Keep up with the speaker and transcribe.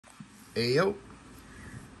Hey yo,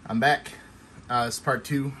 I'm back. This is part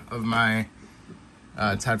 2 of my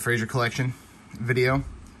Todd Frazier collection video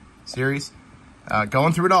series.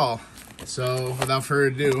 Going through it all. So without further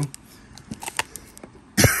ado,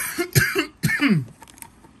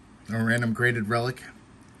 a random graded relic,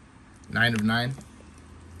 9 of 9.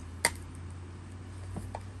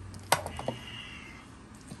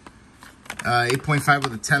 Uh, 8.5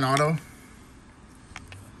 with a 10 auto.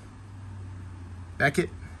 Beckett.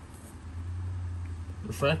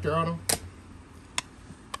 Refractor auto.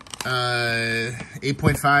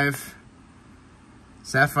 8.5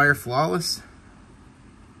 Sapphire Flawless.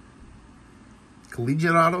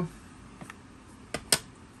 Collegiate auto.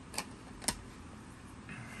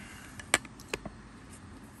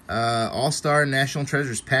 All-Star National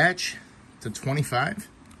Treasures patch to 25.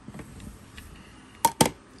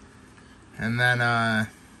 And then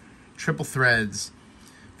Triple Threads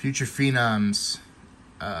Future Phenoms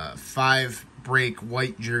 5 break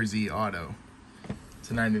white jersey auto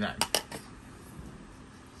to 99.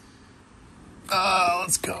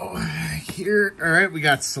 Let's go here. All right, we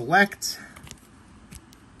got Select.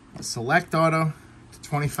 The Select auto to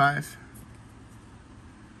 25.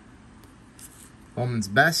 Bowman's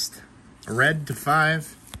Best, a red to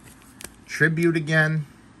 5. Tribute again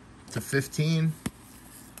to 15.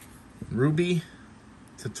 Ruby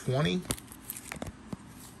to 20.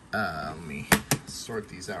 Let me sort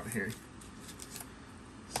these out here.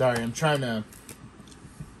 Sorry, I'm trying to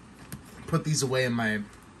put these away in my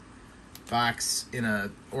box in a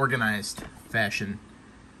organized fashion.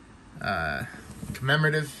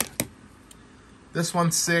 Commemorative. This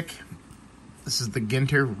one's sick. This is the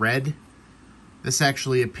Ginter Red. This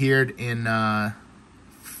actually appeared in a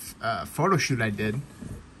photo shoot I did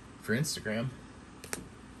for Instagram.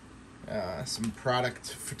 Some product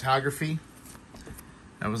photography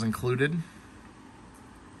that was included.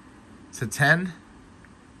 To 10.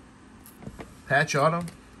 Patch auto.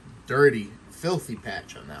 Dirty, filthy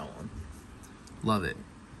patch on that one. Love it.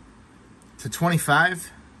 To 25.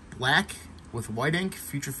 Black with white ink.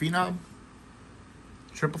 Future Phenom.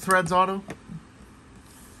 Triple Threads auto.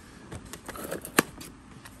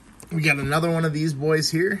 We got another one of these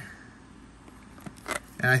boys here.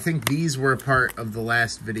 And I think these were a part of the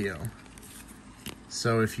last video.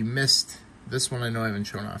 So if you missed this one, I know I haven't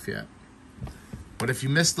shown off yet. But if you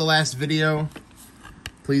missed the last video,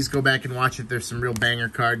 please go back and watch it. There's some real banger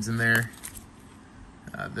cards in there.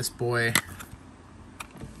 This boy.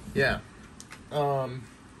 Yeah. I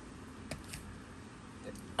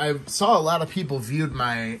saw a lot of people viewed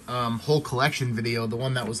my whole collection video, the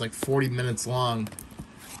one that was like 40 minutes long.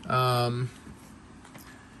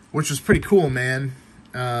 Which was pretty cool, man.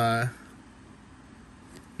 You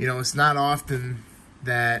know, it's not often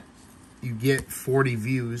that you get 40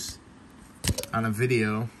 views on a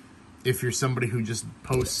video if you're somebody who just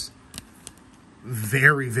posts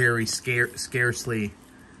very, very scarcely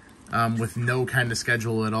with no kind of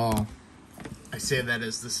schedule at all. I say that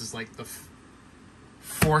as this is like the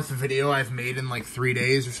 4th video I've made in like 3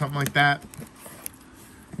 days or something like that.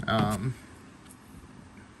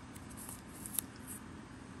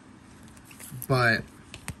 But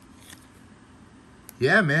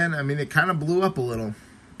yeah, man, I mean, it kind of blew up a little.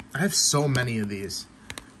 I have so many of these,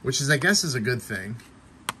 which is, I guess, is a good thing.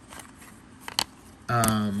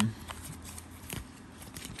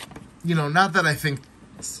 You know, not that I think...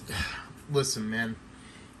 Listen, man,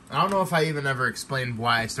 I don't know if I even ever explained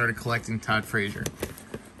why I started collecting Todd Frazier.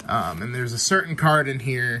 And there's a certain card in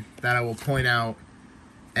here that I will point out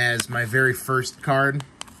as my very first card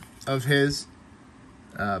of his.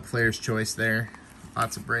 Player's choice there.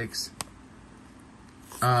 Lots of breaks.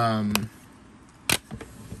 But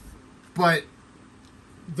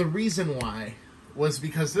the reason why was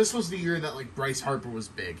because this was the year that, like, Bryce Harper was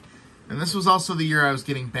big. And this was also the year I was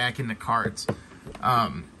getting back into cards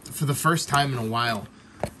for the first time in a while.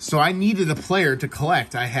 So I needed a player to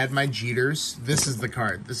collect. I had my Jeters. This is the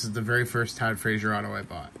card. This is the very first Todd Frazier auto I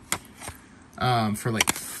bought for like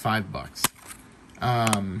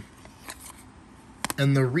 $5.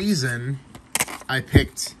 And the reason I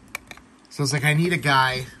picked... So it's like, I need a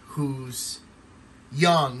guy who's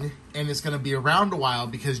young and is going to be around a while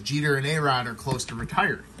because Jeter and A-Rod are close to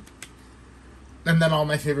retire. And then all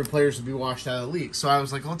my favorite players would be washed out of the league. So I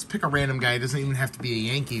was like, let's pick a random guy. It doesn't even have to be a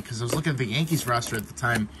Yankee, because I was looking at the Yankees roster at the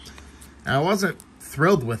time, and I wasn't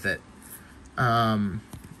thrilled with it.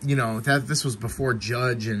 You know, this was before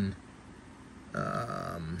Judge and...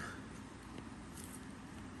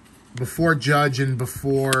 before,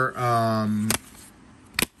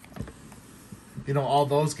 you know, all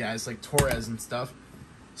those guys, like Torres and stuff.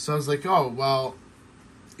 So I was like, oh, well,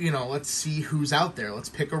 let's see who's out there. Let's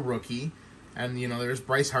pick a rookie. And, there's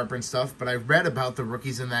Bryce Harper and stuff. But I read about the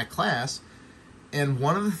rookies in that class. And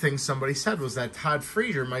one of the things somebody said was that Todd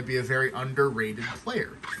Frazier might be a very underrated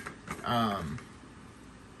player. And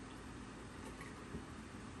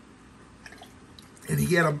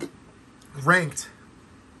he had him ranked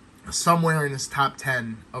somewhere in his top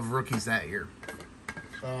 10 of rookies that year.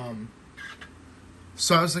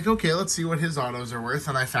 So I was like, okay, let's see what his autos are worth.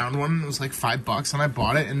 And I found one. It was like $5, and I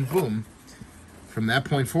bought it. And boom. From that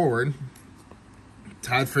point forward,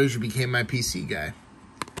 Todd Frazier became my PC guy.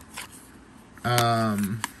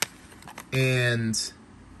 And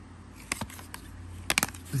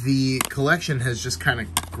the collection has just kind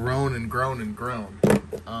of grown and grown and grown.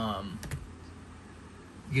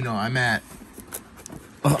 I'm at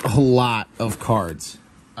a lot of cards.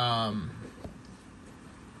 I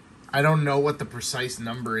don't know what the precise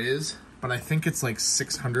number is, but I think it's like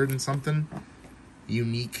 600 and something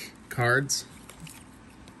unique cards.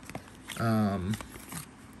 But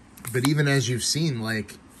even as you've seen,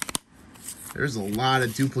 like, there's a lot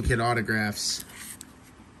of duplicate autographs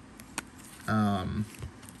in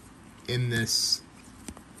this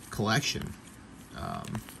collection.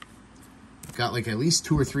 I've got like at least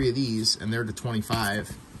 2 or 3 of these, and they're to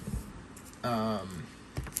 25.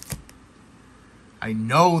 I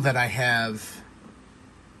know that I have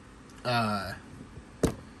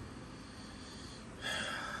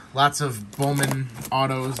lots of Bowman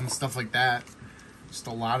autos and stuff like that. Just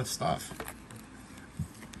a lot of stuff.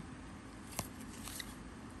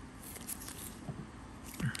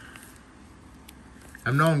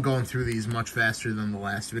 I know I'm going through these much faster than the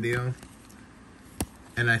last video.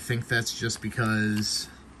 And I think that's just because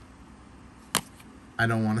I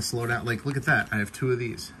don't want to slow down. Like, look at that. I have 2 of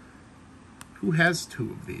these. Who has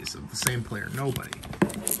 2 of these of the same player? Nobody.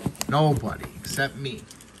 Nobody except me.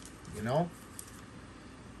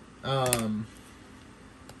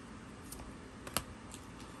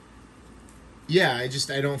 Yeah, I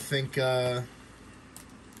don't think, what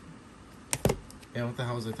the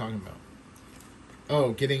hell was I talking about?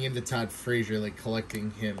 Oh, getting into Todd Frazier, like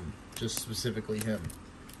collecting him, just specifically him.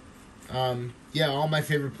 Yeah, all my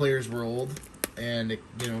favorite players were old, and it,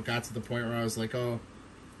 got to the point where I was like, oh,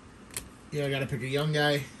 I gotta pick a young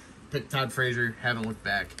guy, pick Todd Frazier, haven't looked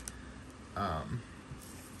back. And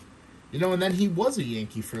then he was a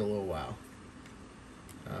Yankee for a little while,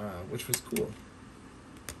 which was cool.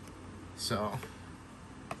 So,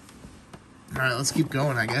 alright, let's keep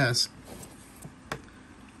going, I guess.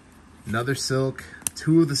 Another silk,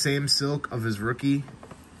 2 of the same silk of his rookie.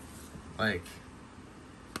 Like,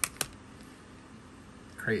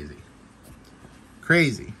 crazy.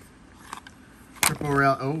 Crazy. Triple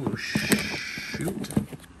relic. Oh, shoot.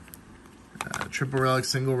 Triple relic,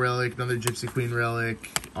 single relic, another Gypsy Queen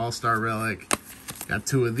relic, All-Star relic. Got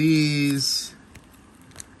 2 of these.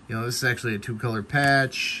 This is actually a 2-color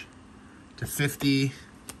patch. To 50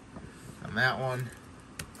 on that one.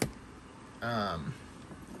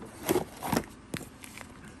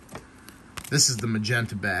 This is the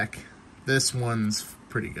magenta back. This one's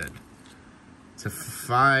pretty good. It's a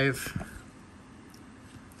 5.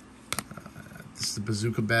 This is the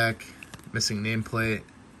bazooka back. Missing nameplate.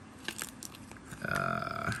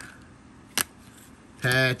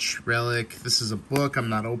 Patch, relic. This is a book. I'm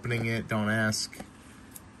not opening it. Don't ask.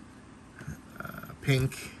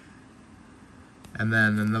 Pink. And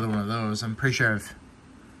then another one of those. I'm pretty sure I have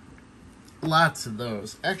lots of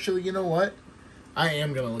those. Actually, you know what? I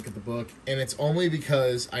am going to look at the book, and it's only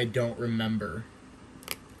because I don't remember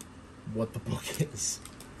what the book is.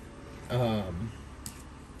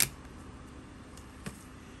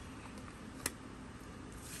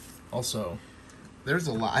 Also, there's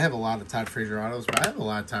a lot. I have a lot of Todd Frazier autos, but I have a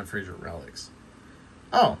lot of Todd Frazier relics.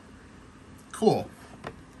 Oh, cool.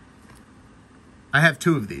 I have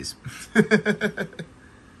 2 of these.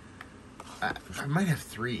 I might have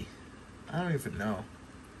 3. I don't even know.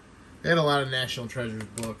 They had a lot of National Treasures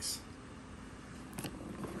books.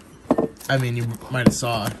 I mean, you might have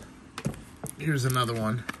saw. Here's another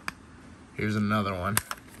one. Here's another one.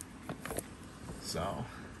 So,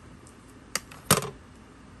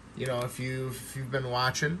 if you've been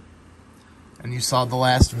watching and you saw the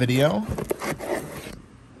last video,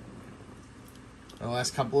 the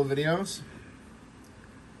last couple of videos,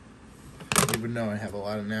 you would know I have a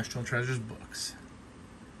lot of National Treasures books.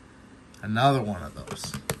 Another one of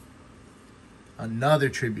those. Another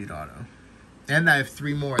tribute auto. And I have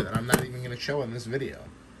 3 more that I'm not even going to show in this video.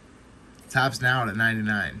 Tops now at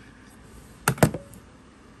 99.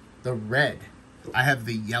 The red. I have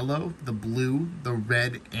the yellow, the blue, the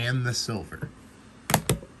red, and the silver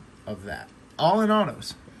of that. All in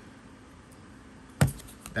autos.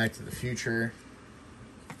 Back to the Future.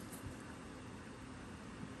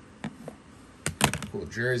 Cool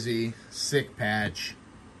jersey. Sick patch.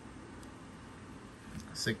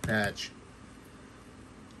 Sick patch.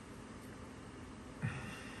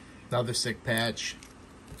 Another sick patch.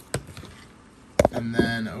 And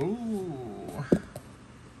then, ooh,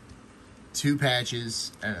 2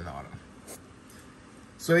 patches and an auto.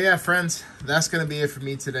 So yeah, friends, that's going to be it for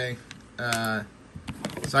me today.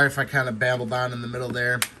 Sorry if I kind of babbled on in the middle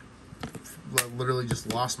there. Literally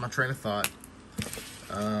just lost my train of thought.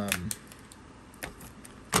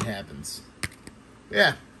 It happens.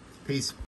 Yeah, peace.